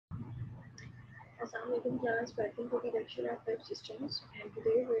Assalamualaikum class, welcome to the lecture of web systems, and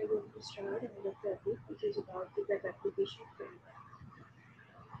today we are going to start another topic which is about the web application framework.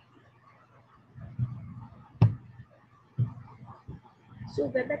 So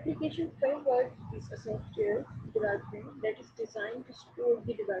web application framework is a software development that is designed to support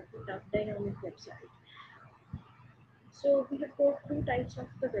the development of dynamic website. So we have got two types of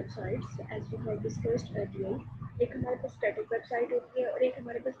the websites as we have discussed earlier. एक हमारे पास static website होती है और एक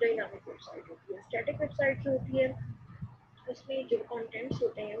हमारे पास dynamic website होती है. Static website जो होती है उसमें जो कंटेंट्स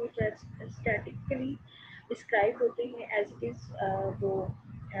होते हैं वो स्टैटिकली डिस्क्राइब होते हैं एज इट इज़ वो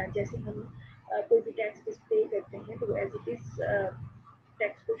जैसे हम कोई भी टेक्स्ट डिस्प्ले करते हैं तो वो एज इट इज़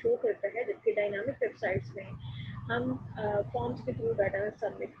टेक्स्ट को शो करता है, जबकि डायनामिक वेबसाइट्स में हम फॉर्म्स के थ्रू डाटा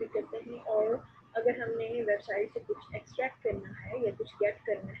सबमिट भी करते हैं और अगर हमने वेबसाइट से कुछ एक्सट्रैक्ट करना है या कुछ गेट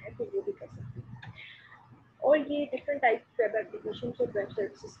करना है तो वो भी कर सकते हैं और ये डिफरेंट टाइप वेब एप्लीकेशन और वेब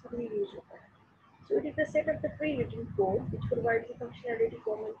सर्विसेज के लिए यूज होता है. So it is a set of the pre-written code which provides the functionality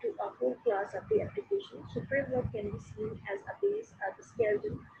common to a whole class of the application. So framework can be seen as a base or the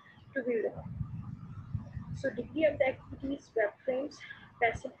skeleton to build upon. So degree of the activities, web frames,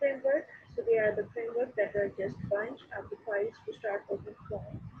 passive framework. So they are the framework that are just bunch of the files to start working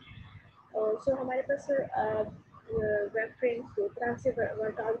from. So हमारे पास web frames दो तरह से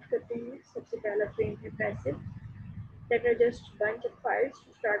workout करते हैं. सबसे पहला frame है passive that are just bunch of files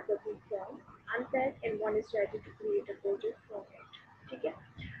to start working from, unpack, and one is ready to create a project from it. ठीक है,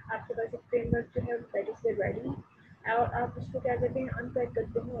 आपके पास एक फ्रेमवर्क जो है that is ready और आप उसको क्या करते हैं अनपैक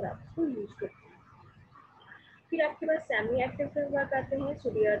करते हैं और आप उसको यूज करते हैं. फिर आपके पास सेमी एक्टिव फ्रेमवर्क आते हैं. सो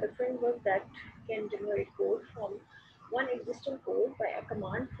they are the framework that can generate code from one existing code bye a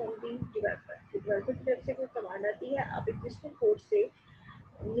command from the developer. Developer की तरफ से कोई कमांड आती है, आप एग्जिस्टिंग कोड से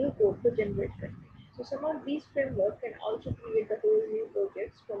न्यू कोड को जनरेट करते हैं. So some of these framework can also create the whole new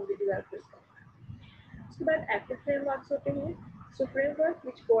projects from the developers command. उसके बाद active frameworks होते हैं. So framework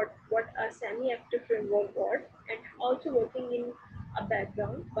which got what a semi-active framework got and also working in a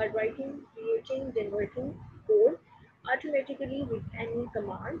background by writing, creating, generating code automatically with any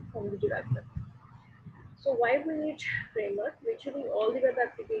command from the developer. So why we need framework? Virtually all the web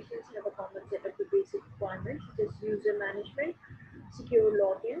applications have a common set of the basic requirements such as user management, secure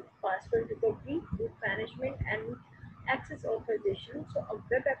login, password recovery, group management, and access authorization. So a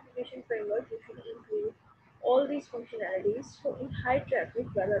web application framework usually include all these functionalities. So in high traffic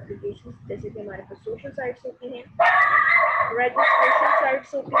web applications जैसे कि हमारे पास social sites होती हैं, registration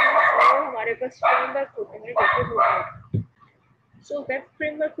sites होती हैं और हमारे पास framework होते हैं जैसे website. So web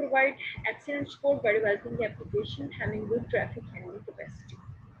framework provide excellent support by developing the application having good traffic handling capacity.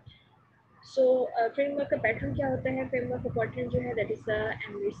 So framework का pattern क्या होता है? Framework का pattern जो है that is the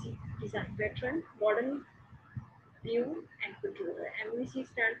MVC design pattern, modern, view and controller. MVC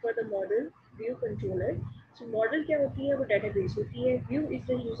stand for the model, view, controller. So model क्या होती है? वो database होती है. View is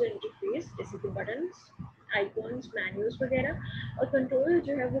the user interface जैसे कि buttons, icons, menus वगैरह और controller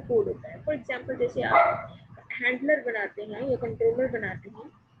जो है वो code होता है. For example जैसे आप हैंडलर बनाते हैं या कंट्रोलर बनाते हैं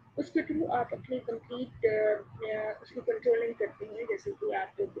उसके थ्रू आप अपनी कंप्लीट उसकी कंट्रोलिंग करते हैं. जैसे कि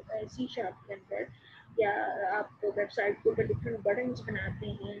आप सी शार्प के अंदर या आप वेबसाइट के ऊपर डिफरेंट बटन्स बनाते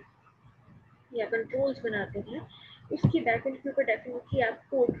हैं या कंट्रोल्स बनाते हैं, उसकी बैकएंड के ऊपर डेफिनेटली आप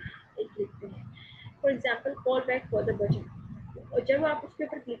कोड एक लिखते हैं. For example call back for the button, और जब आप उसके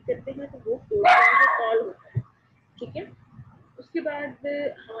ऊपर क्लिक करते हैं तो वो कोड कॉल होता है. ठीक है, उसके बाद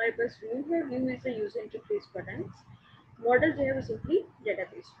हमारे पास व्यू है. View is the user interface buttons. Model जो है वो सिंपली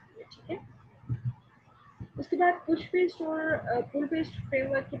डेटाबेस है. ठीक है, उसके बाद पुश बेस्ड और पुल बेस्ड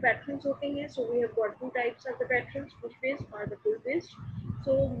फ्रेमवर्क के पैटर्न्स होते हैं. So we have got two types of the patterns, push based और the pull based.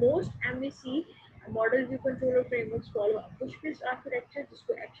 So most MVC model view controller frameworks follow push based architecture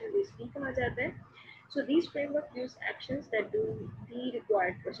जिसको एक्शन बेस्ड भी कहा जाता है. So these frameworks use actions that do the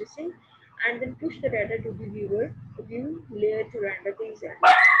required processing and then push the data to the view layer to render the example.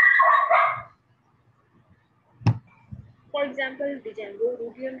 For example, Django,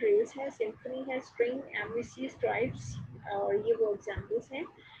 Ruby on Rails है, Symfony है, Spring, MVC, Stripes और ये वो examples हैं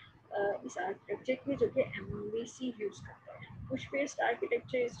इस architecture के जो कि MVC use करता है. Push based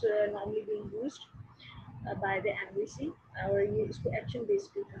architecture is normally being used by the MVC और ये इसको action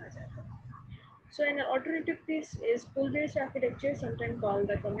based भी कहा जाता है. So an alternative case is pull based architecture, sometimes called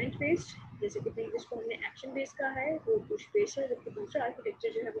the comment based. जैसे कि previous को हमने action based कहा है, वो push based है, जबकि दूसरा architecture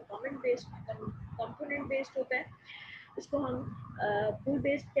जो है वो comment based, component based होता है. इसको हम pull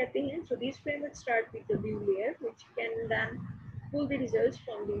based कहते हैं. So these frameworks start with the view layer, which can then pull the results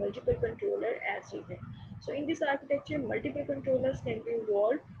from the multiple controller as needed. So in this architecture, multiple controllers can be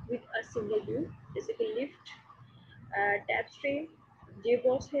involved with a single view. जैसे कि lift, tab stream,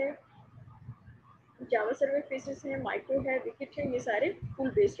 JBoss है, Java server faces हैं, micro है, wicket है, ये सारे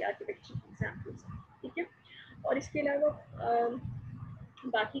full based architecture examples हैं, ठीक है। और इसके अलावा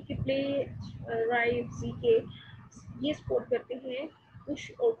बाकी के प्ले, राइव, जीके ये सपोर्ट करते हैं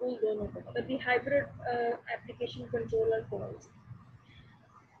पुश और पुल दोनों को, मतलब ये hybrid application controller calls.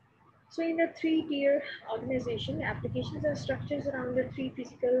 So in the three-tier organization, applications are structured around the three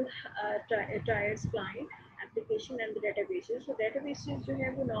physical tiers: client, application and the databases. So databases जो है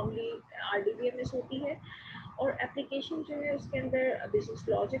वो normally RDBMS होती है, और application जो है उसके अंदर business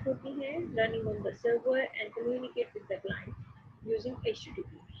logic होती है running on the server and communicate with the client using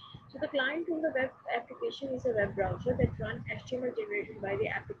HTTP. So the client on the web application is a web browser that runs HTML generated by the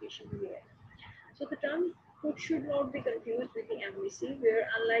application layer. So the term food should not be confused with the MVC, where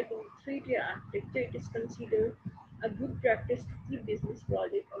unlike in three-tier architecture, it is considered a good practice to keep business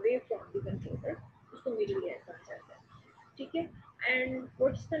logic away from the controller. उसको middle layer कहा जाता है, ठीक है. And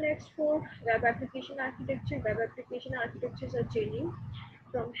what's the next for web application architecture? Web application architectures are changing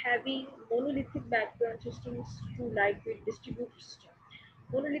from heavy monolithic background systems to lightweight distributed system.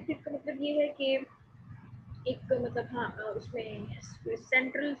 Monolithic का मतलब ये है कि एक मतलब हाँ उसमें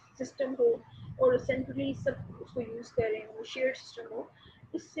सेंट्रल सिस्टम हो और सेंट्रली सब उसको यूज़ करें, वो शेयर्ड सिस्टम हो,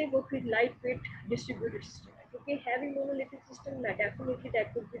 इससे वो फिर लाइट वेट डिस्ट्रीब्यूटेड सिस्टम है. क्योंकि हैवी मोनोलिथिक सिस्टम में definitely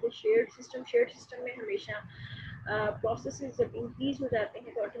that would be the shared system में हमेशा प्रोसेसेस जब इंक्रीज हो जाते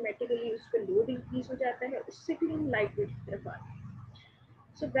हैं तो ऑटोमेटिकली उस पर लोड इंक्रीज हो जाता है, उससे फिर हम लाइट वेट की तरफ आते हैं.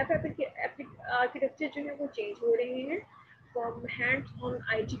 सो वेब आर्किटेक्चर जो है वो चेंज हो रहे हैं from hands-on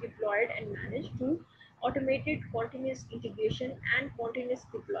IT deployed and managed to automated continuous integration and continuous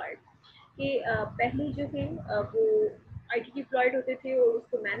deployed. कि पहले जो थे वो IT डिप्लॉयड होते थे और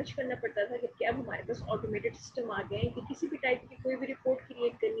उसको मैनेज करना पड़ता था, जबकि अब हमारे पास ऑटोमेटेड सिस्टम आ गए हैं कि किसी भी टाइप की कोई भी रिपोर्ट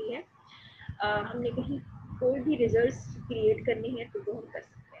क्रिएट करनी है, हमने कहीं कोई भी रिजल्ट्स क्रिएट करने हैं तो वो हम कर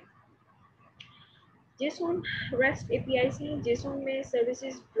सकते हैं. JSON REST APIs हैं. JSON में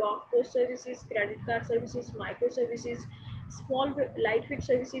services, block post services, credit card services, micro services, small lightweight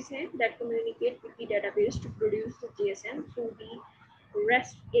services हैं that communicate with the database to produce the JSON through the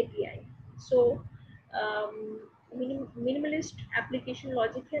REST API. So um, minimalist application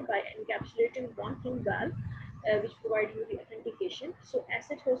logic है by encapsulating one thing well, which provide you the authentication. So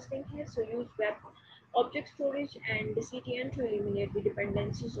asset hosting है, so use web object storage and CTN to eliminate the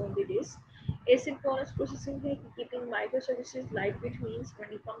dependencies on the disk. Asynchronous processing है, keeping microservices lightweight means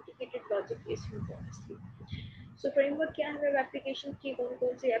running complicated logic asynchronously. सो framework क्या है web application की, कौन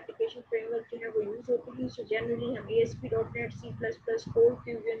कौन से application framework जो है वो यूज़ होती है. सो जनरली हम ASP.NET, C++, कोड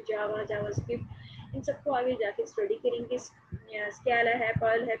फ्यूजन, जावा, जावास्क्रिप्ट इन सबको आगे जाके स्टडी करेंगे. स्केला है,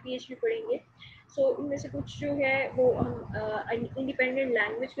 पर्ल है, PHP पढ़ेंगे. सो इनमें से कुछ जो है वो हम इंडिपेंडेंट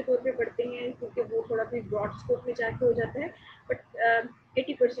लैंग्वेज के तौर पे पढ़ते हैं क्योंकि वो थोड़ा भी ब्रॉड स्कोप में जाके हो जाता है, बट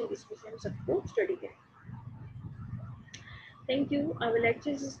 80% इसमें से हम सबको स्टडी करेंगे. Thank you. Our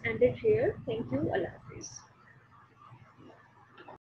lecture is ended here. Thank you. Allah.